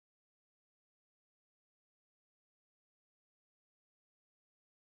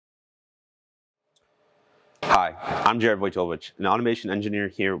Hi, I'm Jared Wojtowicz, an automation engineer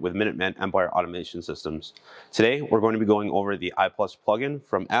here with Minuteman Empire Automation Systems. Today, we're going to be going over the EYE Plus plugin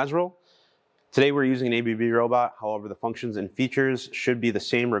from Asyril. Today, we're using an ABB robot. However, the functions and features should be the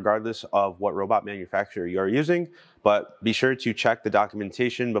same regardless of what robot manufacturer you are using. But be sure to check the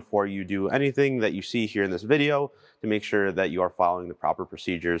documentation before you do anything that you see here in this video to make sure that you are following the proper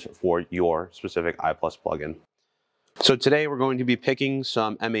procedures for your specific EYE Plus plugin. So today we're going to be picking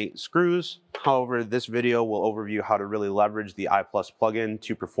some M8 screws. However, this video will overview how to really leverage the EYE Plus plugin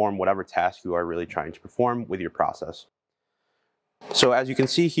to perform whatever task you are really trying to perform with your process. So as you can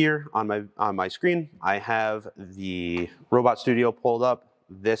see here on my screen, I have the Robot Studio pulled up.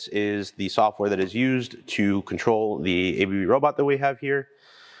 This is the software that is used to control the ABB robot that we have here.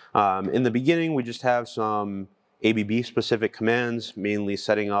 In the beginning, we just have some ABB specific commands, mainly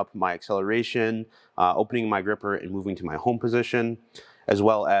setting up my acceleration, opening my gripper and moving to my home position, as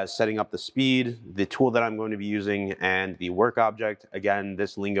well as setting up the speed, the tool that I'm going to be using, and the work object. Again,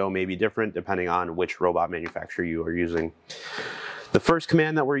 this lingo may be different depending on which robot manufacturer you are using. The first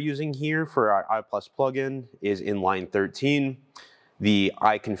command that we're using here for our EYE Plus plugin is in line 13. The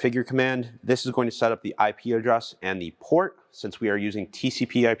iConfigure command. This is going to set up the IP address and the port. Since we are using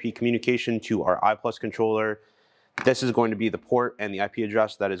TCP/IP communication to our EYE Plus controller, this is going to be the port and the IP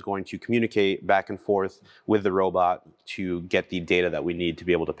address that is going to communicate back and forth with the robot to get the data that we need to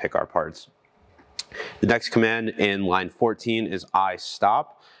be able to pick our parts. The next command in line 14 is iStop.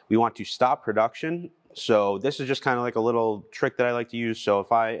 We want to stop production. So this is just kind of like a little trick that I like to use. So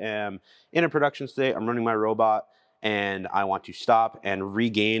if I am in a production state, I'm running my robot, and I want to stop and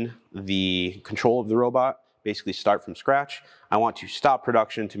regain the control of the robot, basically start from scratch. I want to stop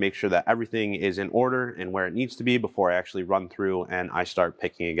production to make sure that everything is in order and where it needs to be before I actually run through and I start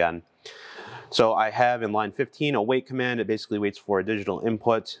picking again. So I have in line 15 a wait command. It basically waits for a digital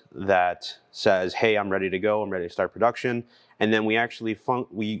input that says, hey, I'm ready to go, I'm ready to start production. And then we actually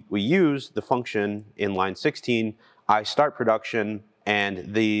we use the function in line 16, I start production,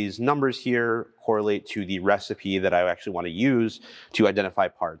 and these numbers here correlate to the recipe that I actually want to use to identify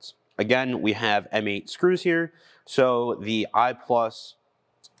parts. Again, we have M8 screws here, so the EYE Plus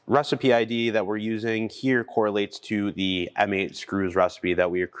recipe ID that we're using here correlates to the M8 screws recipe that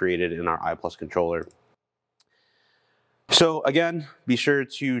we have created in our EYE Plus controller. So again, be sure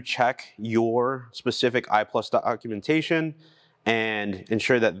to check your specific EYE Plus documentation and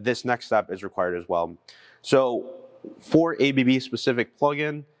ensure that this next step is required as well. So for ABB specific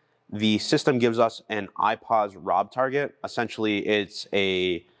plugin, the system gives us an iPause rob target. Essentially, it's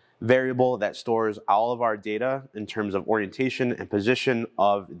a variable that stores all of our data in terms of orientation and position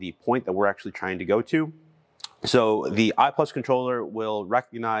of the point that we're actually trying to go to. So the EYE Plus controller will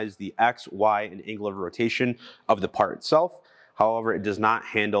recognize the X, Y, and angle of rotation of the part itself. However, it does not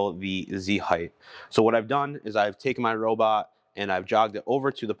handle the Z height. So what I've done is I've taken my robot and I've jogged it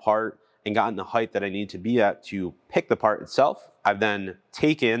over to the part and gotten the height that I need to be at to pick the part itself. I've then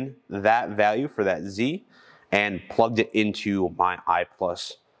taken that value for that Z and plugged it into my EYE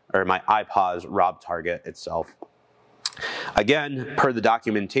Plus or my iPause rob target itself. Again, per the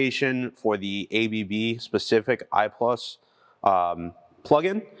documentation for the ABB specific EYE Plus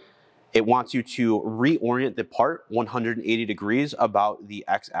plugin, it wants you to reorient the part 180 degrees about the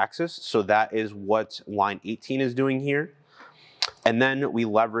x-axis. So that is what line 18 is doing here. And then we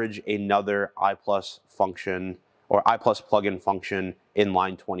leverage another EYE Plus function or EYE Plus plugin function in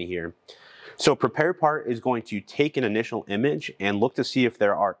line 20 here. So prepare part is going to take an initial image and look to see if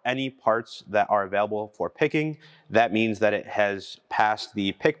there are any parts that are available for picking. That means that it has passed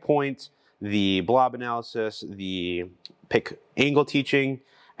the pick point, the blob analysis, the pick angle teaching,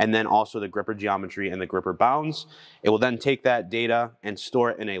 and then also the gripper geometry and the gripper bounds. It will then take that data and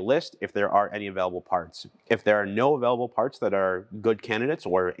store it in a list if there are any available parts. If there are no available parts that are good candidates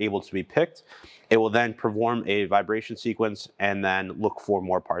or able to be picked, it will then perform a vibration sequence and then look for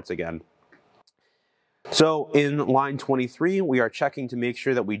more parts again. So in line 23, we are checking to make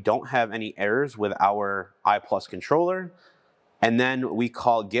sure that we don't have any errors with our EYE Plus controller. And then we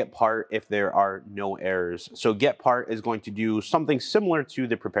call get part if there are no errors. So get part is going to do something similar to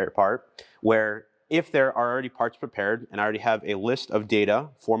the prepare part, where if there are already parts prepared and I already have a list of data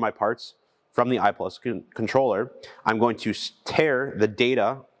for my parts from the EYE Plus controller, I'm going to tear the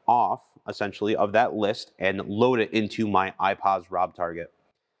data off, essentially, of that list and load it into my iPause rob target.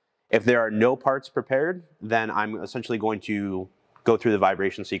 If there are no parts prepared, then I'm essentially going to go through the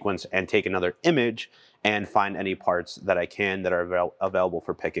vibration sequence and take another image and find any parts that I can that are available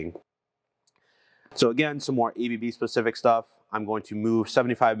for picking. So again, some more ABB specific stuff. I'm going to move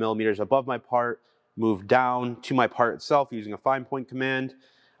 75 millimeters above my part, move down to my part itself using a find point command.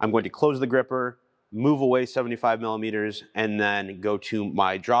 I'm going to close the gripper, move away 75 millimeters, and then go to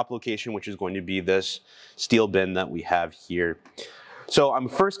my drop location, which is going to be this steel bin that we have here. So I'm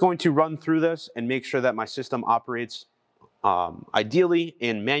first going to run through this and make sure that my system operates ideally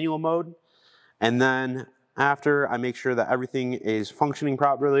in manual mode. And then after I make sure that everything is functioning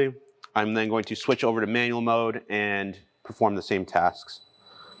properly, I'm then going to switch over to manual mode and perform the same tasks.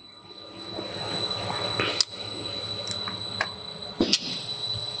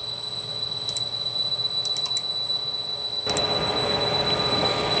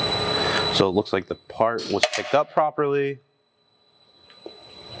 So it looks like the part was picked up properly.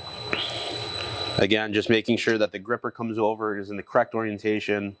 Again, just making sure that the gripper comes over is in the correct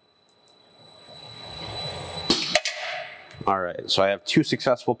orientation. All right, so I have 2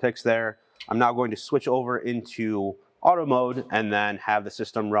 successful picks there. I'm now going to switch over into auto mode and then have the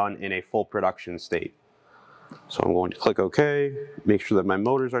system run in a full production state. So I'm going to click OK, make sure that my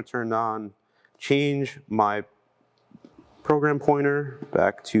motors are turned on, change my program pointer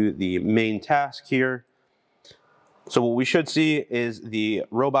back to the main task here. So what we should see is the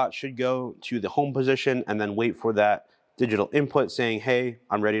robot should go to the home position and then wait for that digital input saying, hey,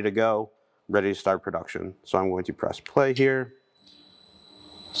 I'm ready to go, ready to start production. So I'm going to press play here.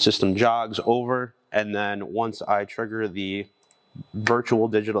 System jogs over, and then once I trigger the virtual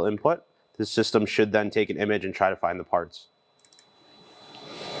digital input, the system should then take an image and try to find the parts.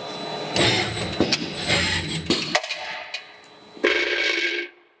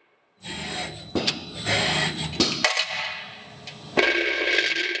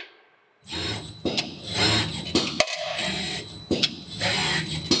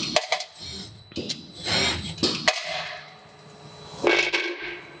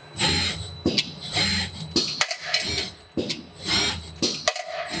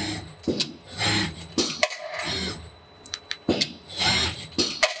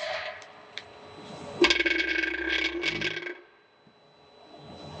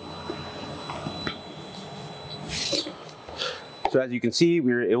 So as you can see,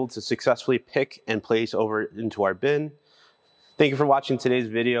 we were able to successfully pick and place over into our bin. Thank you for watching today's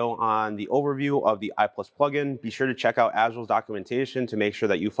video on the overview of the EYE+ plugin. Be sure to check out Asyril's documentation to make sure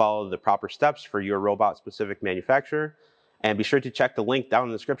that you follow the proper steps for your robot-specific manufacturer. And be sure to check the link down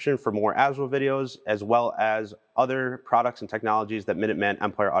in the description for more Asyril videos, as well as other products and technologies that Minuteman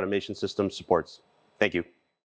Empire Automation Systems supports. Thank you.